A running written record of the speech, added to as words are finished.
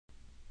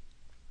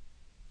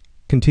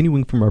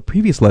continuing from our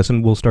previous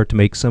lesson, we'll start to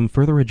make some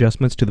further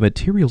adjustments to the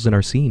materials in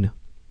our scene.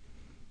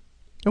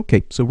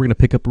 Okay, so we're going to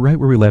pick up right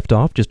where we left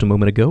off just a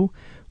moment ago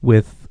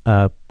with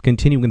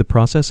continuing the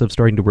process of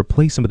starting to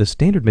replace some of the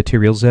standard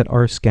materials that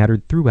are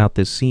scattered throughout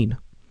this scene.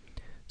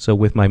 So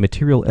with my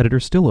material editor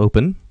still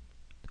open,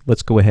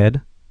 let's go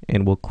ahead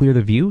and we'll clear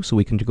the view so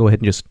we can go ahead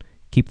and just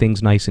keep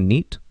things nice and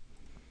neat.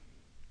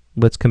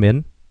 Let's come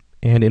in,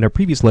 and in our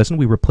previous lesson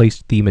we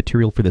replaced the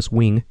material for this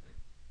wing.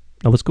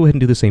 Now let's go ahead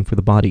and do the same for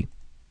the body.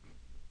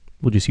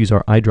 We'll just use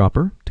our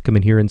eyedropper to come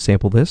in here and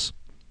sample this.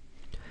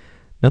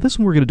 Now this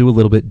one we're going to do a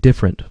little bit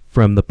different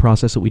from the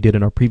process that we did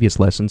in our previous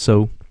lesson.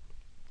 So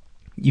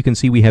you can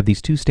see we have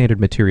these two standard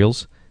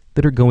materials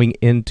that are going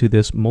into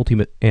this multi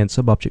and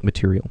subobject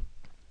material.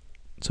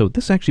 So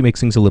this actually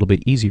makes things a little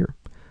bit easier.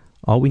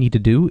 All we need to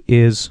do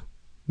is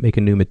make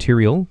a new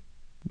material.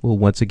 We'll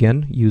once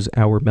again use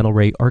our Mental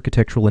Ray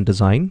Architectural and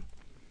Design.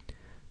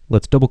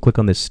 Let's double click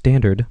on this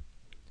standard,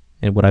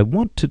 and what I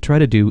want to try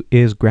to do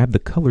is grab the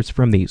colors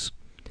from these.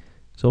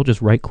 So I'll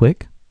just right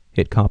click,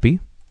 hit copy,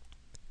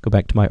 go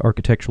back to my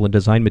Architectural and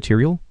Design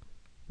material,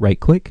 right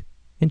click,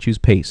 and choose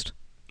paste.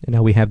 And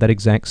now we have that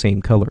exact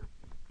same color.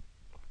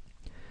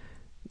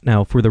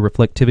 Now for the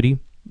reflectivity,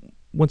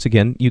 once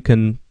again you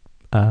can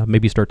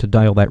maybe start to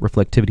dial that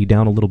reflectivity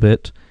down a little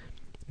bit,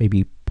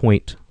 maybe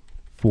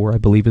 0.4 I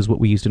believe is what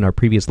we used in our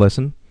previous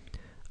lesson.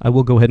 I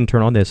will go ahead and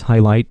turn on this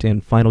highlight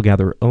and final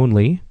gather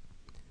only,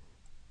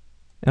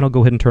 and I'll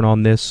go ahead and turn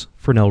on this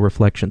Fresnel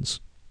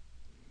reflections.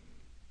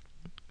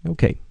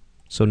 Okay,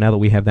 so now that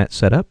we have that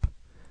set up,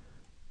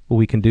 what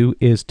we can do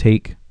is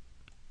take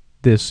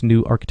this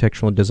new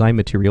Architectural and Design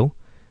material,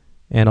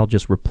 and I'll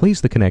just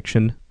replace the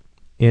connection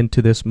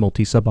into this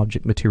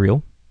multi-subobject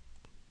material.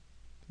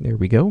 There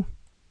we go.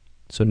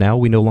 So now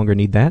we no longer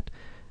need that,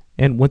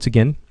 and once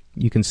again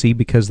you can see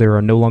because there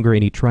are no longer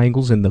any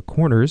triangles in the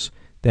corners,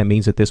 that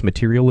means that this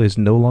material is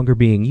no longer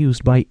being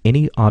used by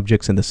any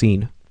objects in the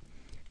scene.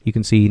 You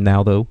can see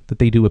now though that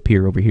they do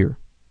appear over here.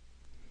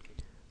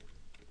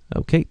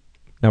 Okay,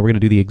 now we're going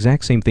to do the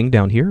exact same thing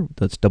down here.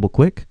 Let's double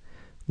click.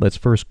 Let's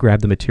first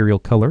grab the material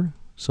color,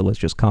 so let's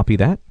just copy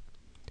that.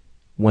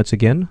 Once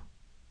again,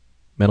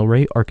 Mental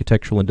Ray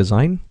Architectural and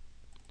Design,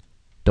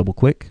 double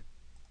click.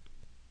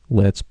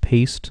 Let's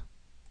paste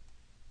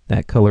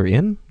that color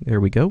in. There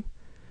we go.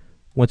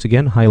 Once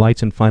again,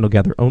 highlights and final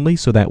gather only,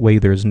 so that way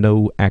there's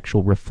no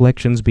actual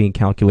reflections being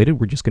calculated.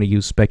 We're just going to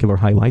use specular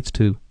highlights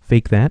to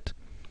fake that.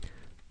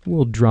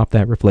 We'll drop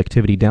that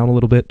reflectivity down a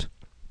little bit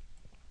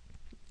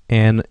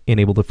and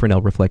enable the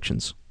Fresnel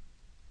reflections.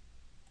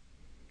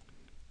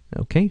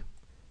 Okay,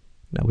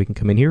 now we can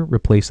come in here,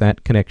 replace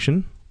that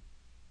connection,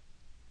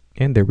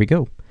 and there we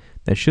go.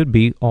 That should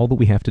be all that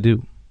we have to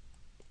do.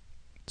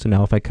 So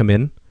now if I come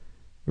in,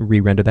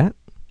 re-render that,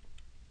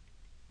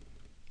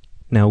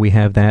 now we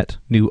have that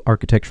new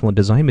Architectural and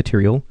Design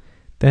material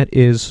that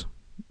is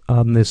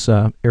on this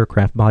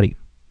aircraft body.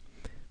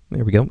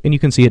 There we go. And you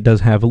can see it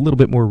does have a little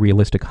bit more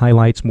realistic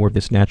highlights, more of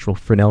this natural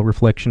Fresnel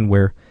reflection,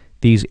 where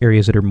these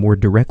areas that are more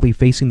directly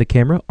facing the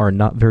camera are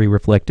not very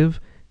reflective.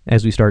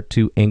 As we start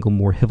to angle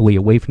more heavily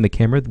away from the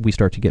camera, we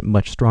start to get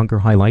much stronger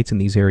highlights in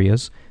these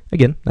areas.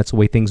 Again, that's the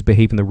way things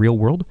behave in the real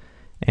world,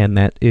 and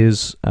that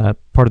is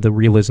part of the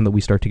realism that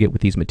we start to get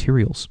with these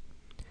materials.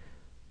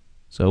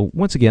 So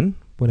once again,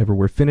 whenever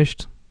we're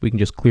finished, we can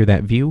just clear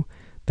that view.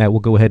 That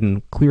will go ahead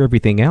and clear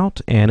everything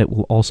out, and it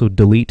will also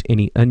delete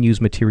any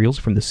unused materials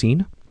from the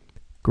scene.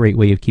 Great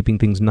way of keeping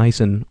things nice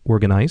and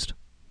organized.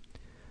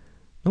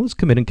 Now let's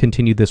come in and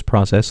continue this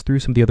process through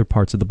some of the other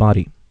parts of the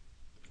body.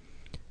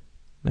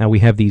 Now we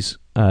have these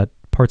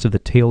parts of the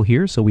tail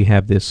here, so we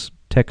have this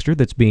texture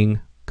that's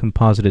being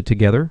composited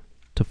together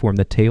to form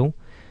the tail.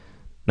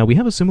 Now we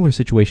have a similar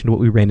situation to what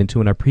we ran into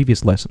in our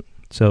previous lesson.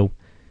 So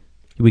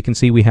we can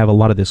see we have a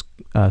lot of this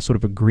sort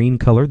of a green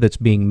color that's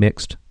being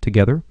mixed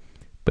together,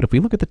 but if we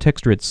look at the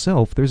texture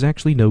itself, there's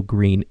actually no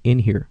green in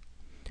here.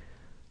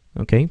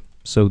 Okay,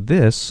 so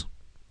this,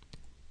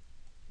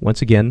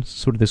 once again,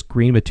 sort of this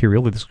green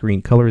material, or this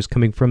green color, is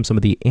coming from some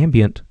of the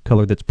ambient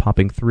color that's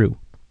popping through.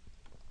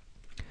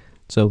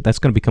 So that's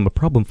going to become a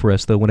problem for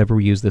us, though, whenever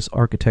we use this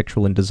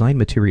Architectural and Design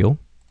material.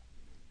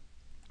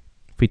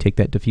 If we take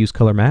that diffuse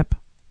color map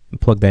and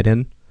plug that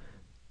in,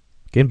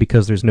 again,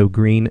 because there's no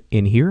green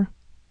in here,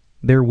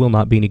 there will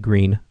not be any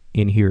green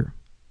in here.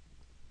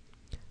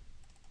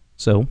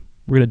 So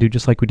we're going to do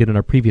just like we did in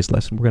our previous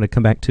lesson. We're going to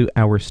come back to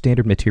our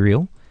standard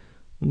material.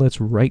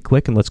 Let's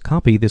right-click and let's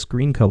copy this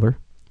green color.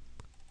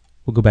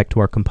 We'll go back to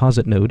our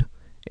composite node,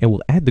 and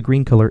we'll add the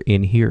green color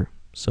in here.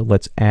 So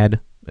let's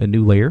add a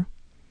new layer.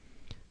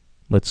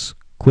 Let's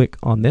click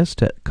on this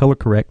to color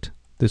correct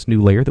this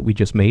new layer that we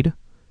just made,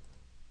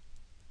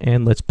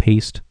 and let's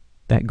paste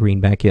that green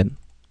back in.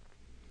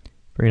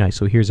 Very nice.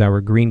 So here's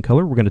our green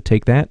color. We're going to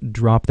take that,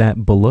 drop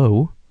that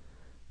below.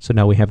 So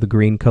now we have the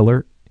green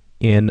color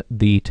in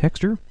the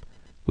texture,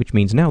 which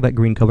means now that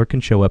green color can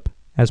show up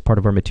as part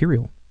of our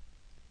material.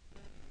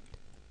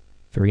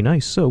 Very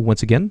nice. So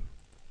once again,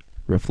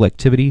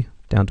 reflectivity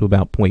down to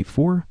about 0.4.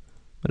 I'm going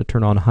to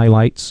turn on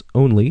highlights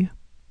only.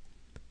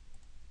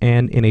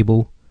 and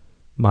enable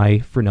my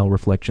Fresnel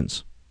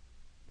reflections.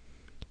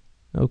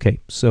 Okay,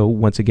 so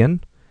once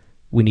again,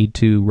 we need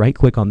to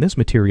right-click on this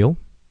material,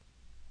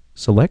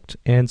 select,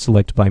 and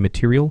select by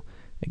material.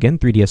 Again,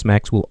 3ds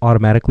Max will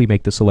automatically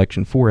make the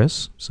selection for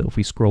us. So if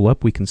we scroll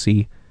up, we can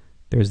see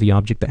there's the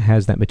object that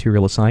has that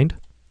material assigned.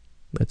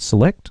 Let's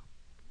select,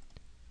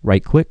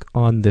 right-click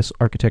on this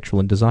architectural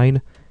and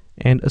design,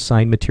 and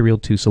assign material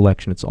to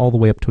selection. It's all the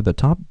way up to the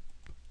top,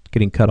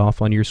 getting cut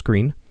off on your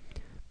screen,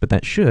 but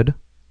that should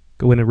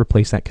go in and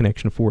replace that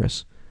connection for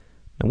us.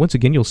 Now once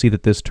again, you'll see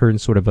that this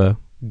turns sort of a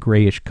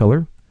grayish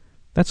color.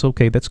 That's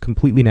okay, that's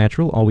completely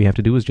natural. All we have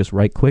to do is just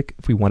right-click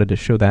if we wanted to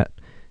show that,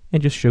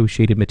 and just show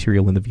shaded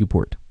material in the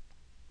viewport.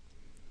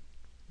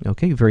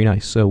 Okay, very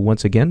nice. So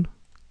once again,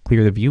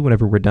 clear the view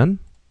whenever we're done.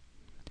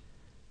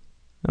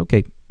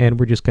 Okay, and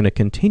we're just going to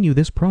continue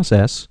this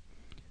process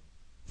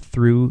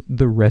through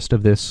the rest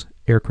of this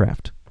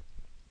aircraft.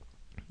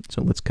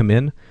 So let's come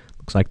in.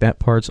 Looks like that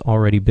part's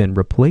already been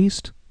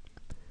replaced.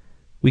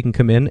 We can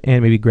come in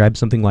and maybe grab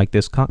something like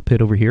this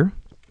cockpit over here.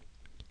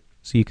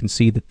 So you can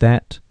see that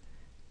that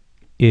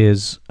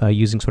is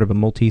using sort of a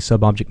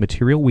multi-sub-object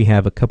material. We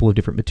have a couple of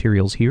different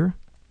materials here.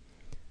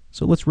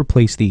 So let's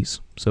replace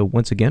these. So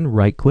once again,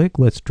 right-click.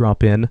 Let's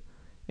drop in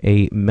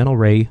a metal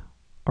ray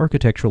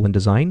architectural and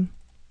design.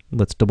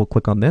 Let's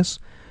double-click on this.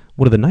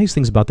 One of the nice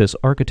things about this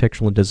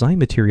architectural and design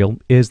material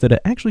is that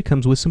it actually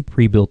comes with some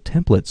pre-built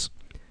templates.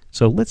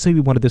 So let's say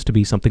we wanted this to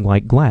be something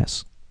like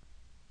glass.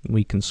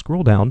 We can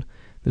scroll down.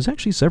 There's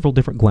actually several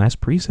different glass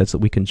presets that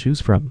we can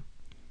choose from.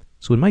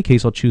 So in my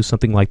case, I'll choose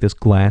something like this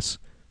glass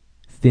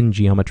thin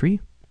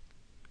geometry.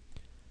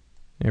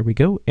 There we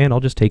go, and I'll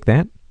just take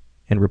that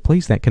and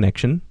replace that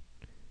connection.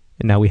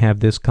 And now we have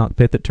this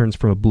cockpit that turns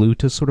from a blue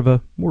to sort of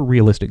a more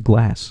realistic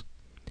glass.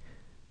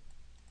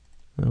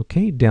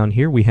 Okay, down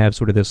here we have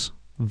sort of this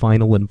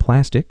vinyl and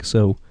plastic,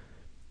 so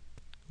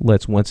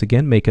let's once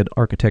again make an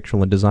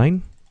architectural and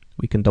design.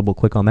 We can double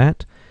click on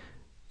that.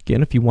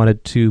 Again, if you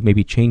wanted to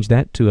maybe change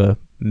that to a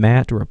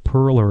matte or a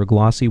pearl or a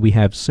glossy, we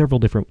have several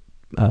different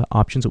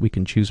options that we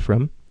can choose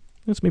from.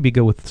 Let's maybe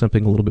go with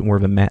something a little bit more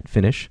of a matte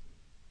finish.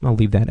 I'll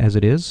leave that as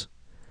it is.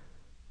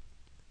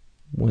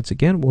 Once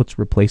again, let's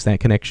replace that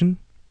connection.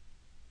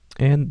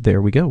 And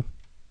there we go.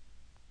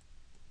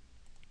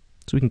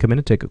 So we can come in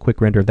and take a quick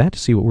render of that to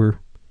see what we're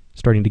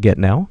starting to get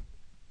now.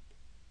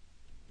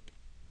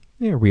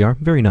 There we are.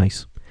 Very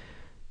nice.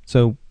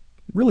 So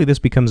really this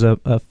becomes a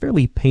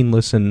fairly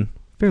painless and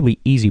fairly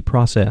easy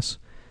process.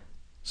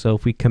 So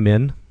if we come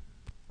in,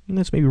 and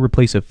let's maybe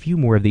replace a few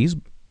more of these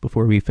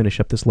before we finish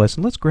up this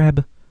lesson. Let's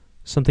grab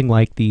something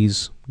like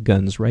these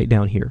guns right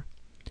down here.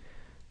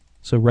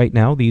 So right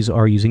now these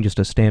are using just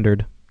a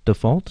standard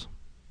default.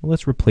 Well,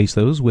 let's replace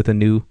those with a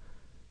new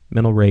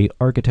metal ray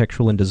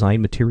architectural and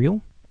design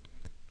material.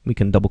 We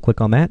can double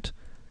click on that.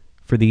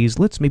 For these,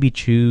 let's maybe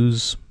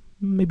choose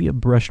maybe a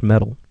brushed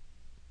metal.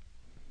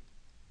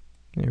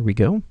 There we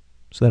go.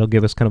 So that'll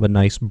give us kind of a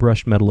nice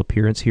brushed metal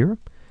appearance here.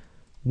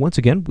 Once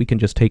again, we can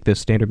just take this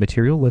standard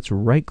material. Let's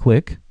right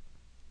click.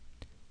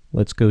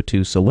 Let's go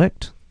to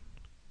select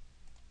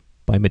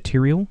by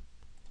material.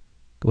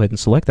 Go ahead and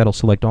select. That'll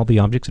select all the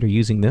objects that are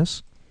using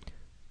this.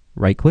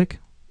 Right click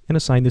and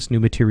assign this new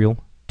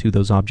material to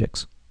those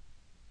objects.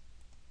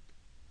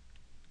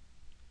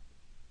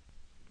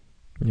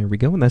 There we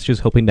go, and that's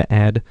just hoping to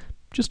add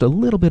just a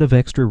little bit of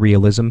extra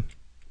realism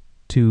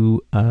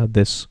to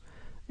this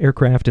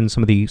aircraft and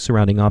some of the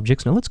surrounding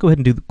objects. Now let's go ahead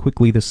and do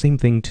quickly the same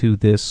thing to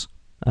this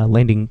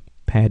landing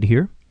pad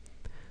here.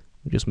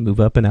 We'll just move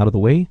up and out of the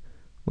way.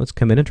 Let's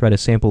come in and try to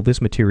sample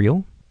this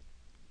material.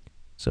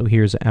 So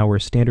here's our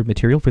standard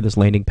material for this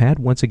landing pad.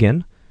 Once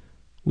again,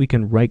 we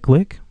can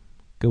right-click,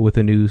 go with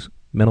a new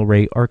metal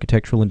ray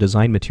architectural and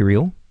design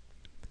material.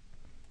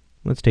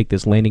 Let's take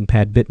this landing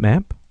pad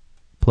bitmap,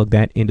 plug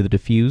that into the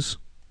diffuse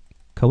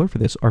color for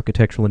this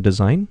architectural and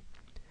design.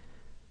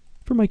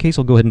 For my case,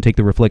 I'll go ahead and take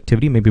the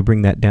reflectivity, maybe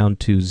bring that down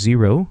to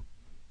 0.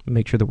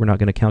 Make sure that we're not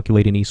going to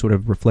calculate any sort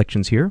of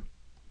reflections here.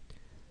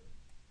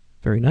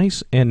 Very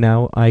nice. And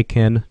now I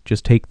can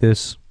just take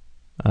this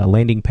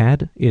landing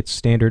pad, its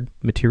standard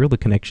material, the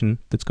connection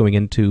that's going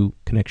into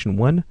connection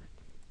 1,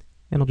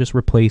 and I'll just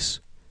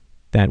replace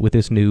that with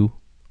this new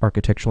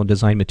architectural and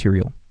design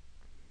material.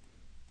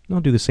 And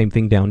I'll do the same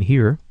thing down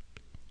here.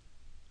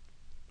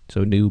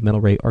 So new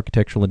metal ray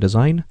architectural and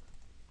design.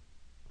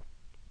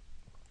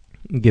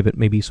 Give it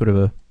maybe sort of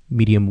a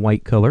medium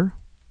white color.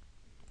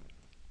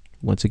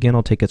 Once again,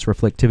 I'll take its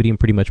reflectivity and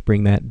pretty much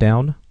bring that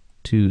down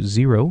to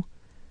 0.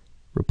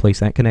 Replace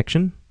that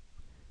connection.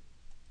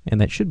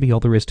 And that should be all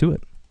there is to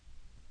it.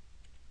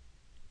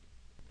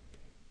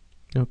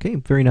 Okay,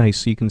 very nice.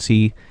 So you can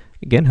see,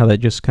 again, how that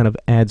just kind of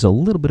adds a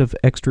little bit of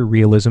extra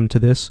realism to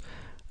this.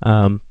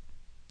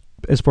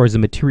 As far as the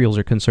materials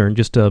are concerned,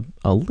 just a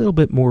little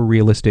bit more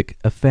realistic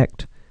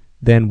effect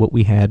than what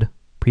we had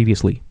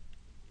previously.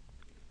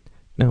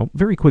 Now,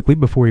 very quickly,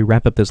 before we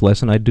wrap up this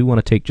lesson, I do want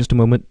to take just a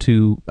moment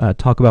to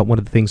talk about one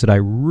of the things that I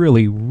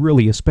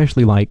really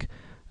especially like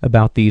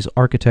about these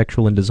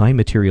architectural and design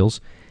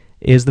materials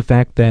is the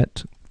fact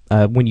that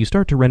when you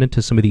start to run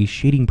into some of these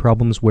shading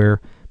problems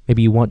where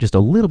maybe you want just a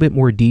little bit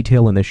more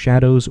detail in the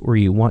shadows, or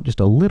you want just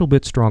a little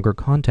bit stronger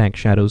contact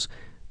shadows,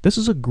 this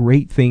is a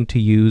great thing to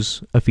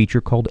use a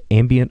feature called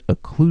ambient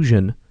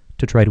occlusion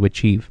to try to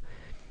achieve.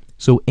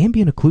 So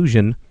ambient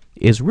occlusion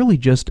is really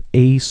just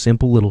a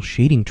simple little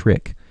shading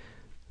trick.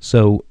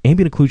 So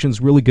ambient occlusion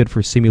is really good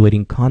for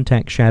simulating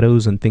contact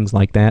shadows and things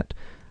like that.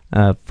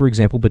 For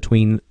example,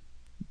 between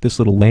this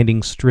little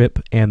landing strip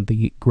and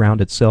the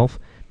ground itself,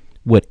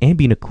 what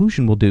ambient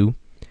occlusion will do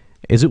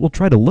is it will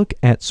try to look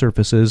at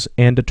surfaces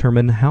and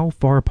determine how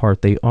far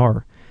apart they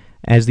are.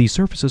 As these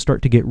surfaces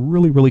start to get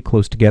really, really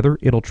close together,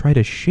 it'll try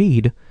to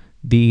shade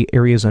the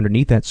areas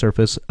underneath that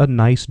surface a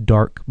nice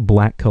dark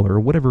black color, or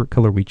whatever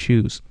color we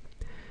choose.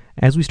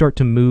 As we start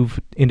to move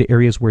into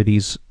areas where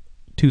these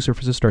two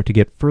surfaces start to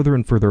get further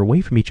and further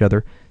away from each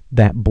other,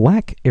 that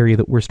black area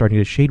that we're starting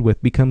to shade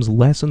with becomes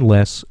less and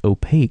less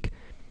opaque,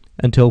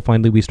 until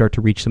finally we start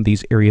to reach some of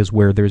these areas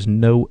where there's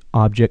no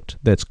object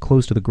that's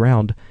close to the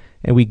ground,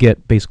 and we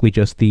get basically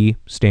just the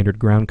standard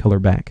ground color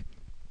back.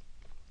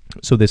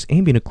 So this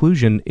ambient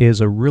occlusion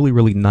is a really,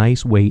 really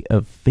nice way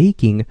of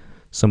faking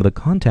some of the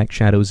contact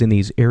shadows in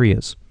these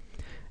areas.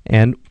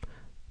 And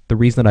the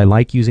reason that I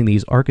like using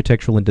these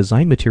architectural and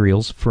design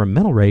materials for a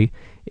metal ray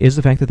is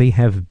the fact that they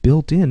have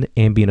built-in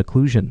ambient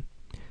occlusion.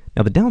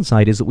 Now the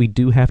downside is that we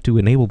do have to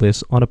enable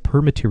this on a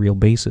per material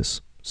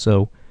basis.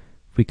 So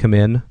if we come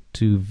in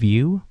to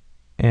View,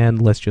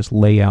 and let's just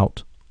lay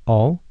out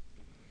all,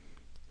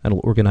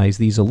 that'll organize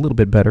these a little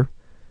bit better.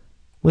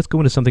 Let's go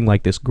into something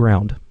like this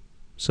ground.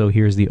 So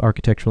here's the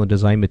architectural and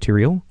design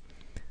material.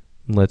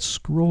 Let's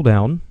scroll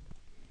down,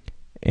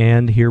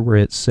 and here where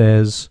it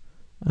says,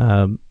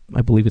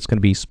 I believe it's going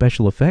to be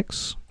special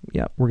effects.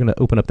 Yeah, we're going to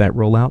open up that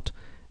rollout,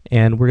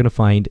 and we're going to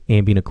find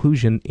ambient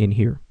occlusion in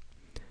here.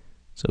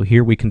 So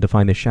here we can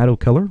define the shadow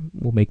color.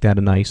 We'll make that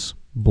a nice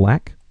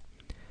black.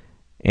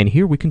 And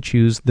here we can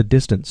choose the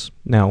distance.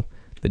 Now,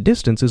 the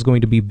distance is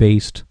going to be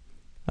based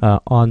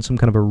on some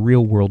kind of a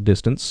real-world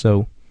distance.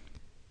 So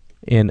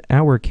in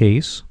our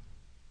case,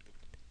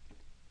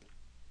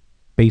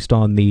 based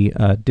on the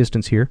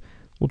distance here,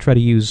 we'll try to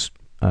use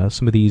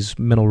some of these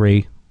mental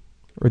ray,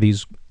 or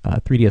these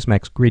 3ds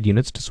Max grid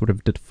units to sort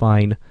of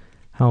define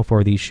how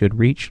far these should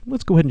reach.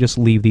 Let's go ahead and just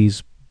leave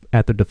these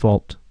at the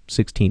default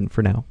 16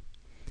 for now.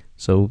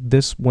 So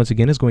this, once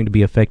again, is going to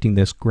be affecting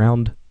this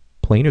ground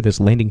plane, or this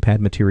landing pad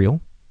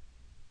material.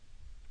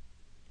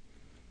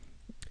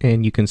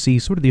 And you can see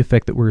sort of the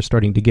effect that we're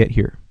starting to get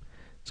here.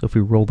 So if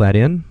we roll that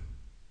in,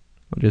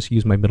 I'll just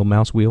use my middle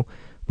mouse wheel,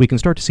 we can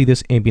start to see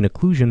this ambient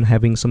occlusion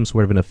having some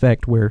sort of an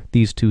effect where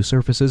these two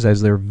surfaces,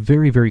 as they're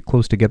very, very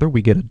close together,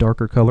 we get a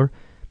darker color.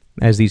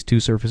 As these two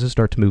surfaces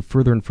start to move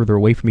further and further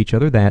away from each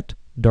other, that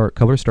dark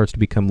color starts to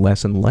become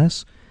less and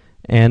less.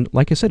 And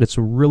like I said, it's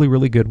a really,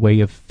 really good way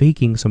of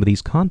faking some of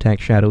these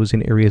contact shadows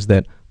in areas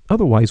that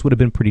otherwise would have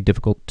been pretty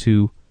difficult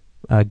to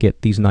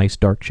get these nice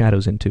dark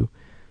shadows into.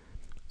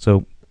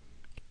 So,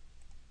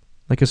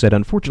 like I said,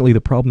 unfortunately the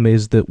problem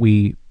is that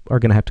we are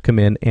going to have to come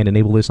in and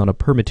enable this on a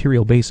per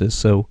material basis.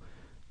 So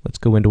let's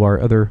go into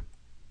our other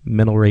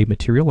mental ray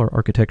material, our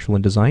architectural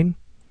and design,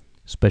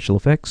 special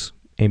effects,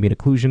 ambient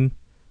occlusion,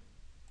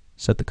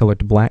 set the color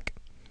to black.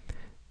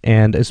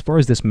 And as far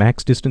as this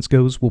max distance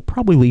goes, we'll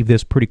probably leave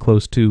this pretty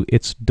close to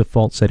its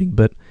default setting,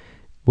 but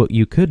what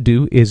you could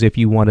do is, if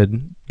you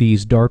wanted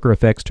these darker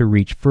effects to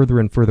reach further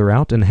and further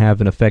out and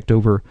have an effect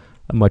over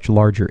a much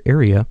larger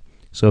area,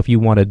 so if you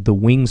wanted the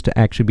wings to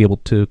actually be able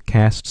to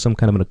cast some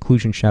kind of an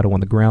occlusion shadow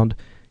on the ground,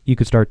 you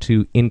could start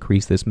to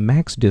increase this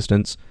max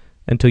distance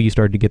until you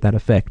started to get that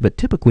effect. But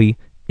typically,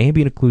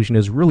 ambient occlusion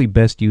is really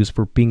best used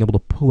for being able to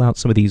pull out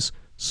some of these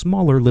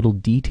smaller little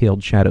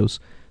detailed shadows.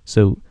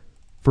 So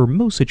for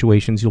most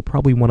situations, you'll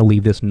probably want to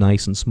leave this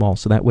nice and small.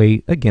 So that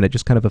way, again, it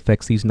just kind of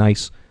affects these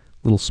nice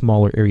little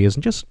smaller areas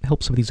and just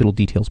helps some of these little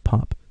details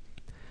pop.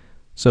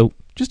 So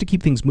just to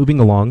keep things moving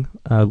along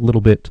a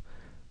little bit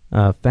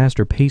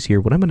faster pace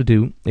here, what I'm going to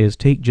do is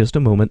take just a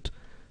moment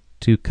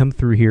to come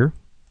through here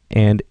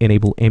and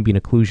enable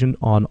ambient occlusion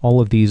on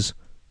all of these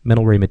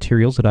mental ray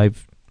materials that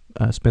I've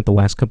spent the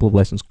last couple of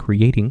lessons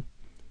creating.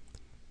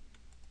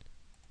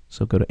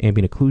 So go to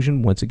ambient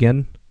occlusion once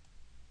again,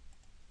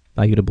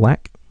 value to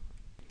black,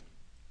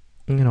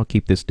 and I'll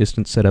keep this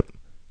distance set up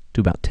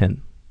to about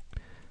 10.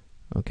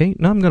 Okay,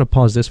 now I'm going to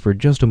pause this for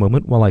just a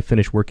moment while I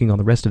finish working on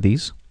the rest of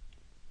these.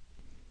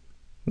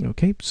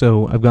 Okay,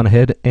 so I've gone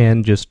ahead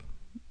and just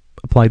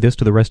applied this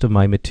to the rest of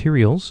my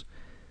materials.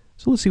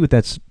 So let's see what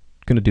that's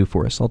going to do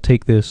for us. I'll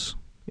take this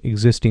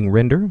existing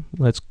render,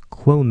 let's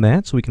clone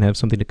that so we can have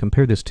something to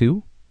compare this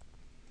to.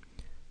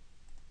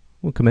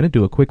 We'll come in and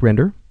do a quick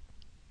render.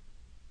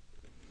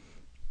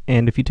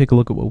 And if you take a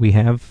look at what we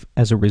have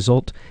as a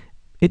result,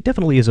 it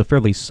definitely is a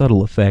fairly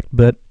subtle effect,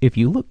 but if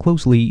you look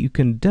closely, you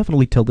can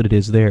definitely tell that it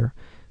is there.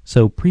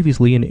 So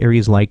previously in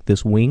areas like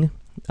this wing,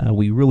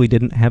 we really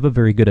didn't have a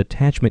very good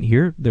attachment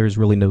here. There's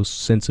really no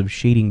sense of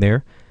shading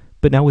there.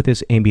 But now with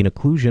this ambient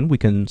occlusion, we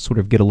can sort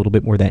of get a little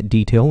bit more of that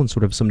detail and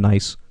sort of some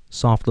nice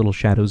soft little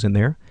shadows in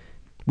there.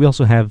 We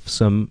also have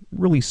some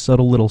really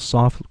subtle little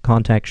soft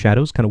contact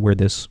shadows, kind of where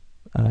this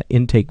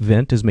intake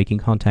vent is making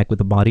contact with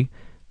the body.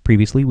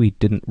 Previously, we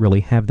didn't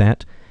really have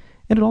that.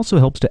 And it also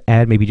helps to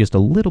add maybe just a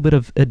little bit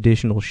of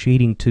additional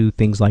shading to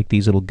things like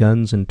these little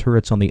guns and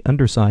turrets on the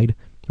underside,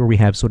 where we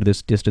have sort of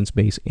this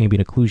distance-based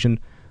ambient occlusion.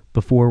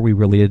 Before, we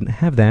really didn't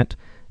have that,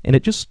 and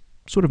it just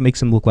sort of makes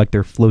them look like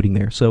they're floating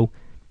there. So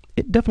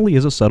it definitely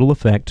is a subtle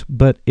effect,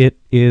 but it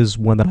is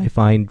one that I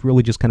find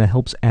really just kind of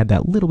helps add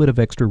that little bit of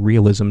extra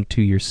realism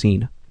to your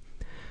scene.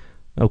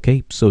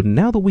 Okay, so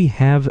now that we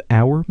have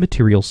our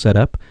material set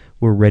up,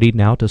 we're ready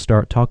now to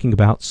start talking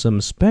about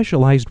some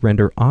specialized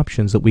render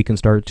options that we can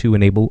start to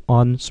enable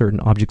on certain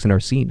objects in our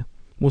scene.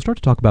 We'll start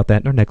to talk about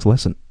that in our next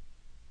lesson.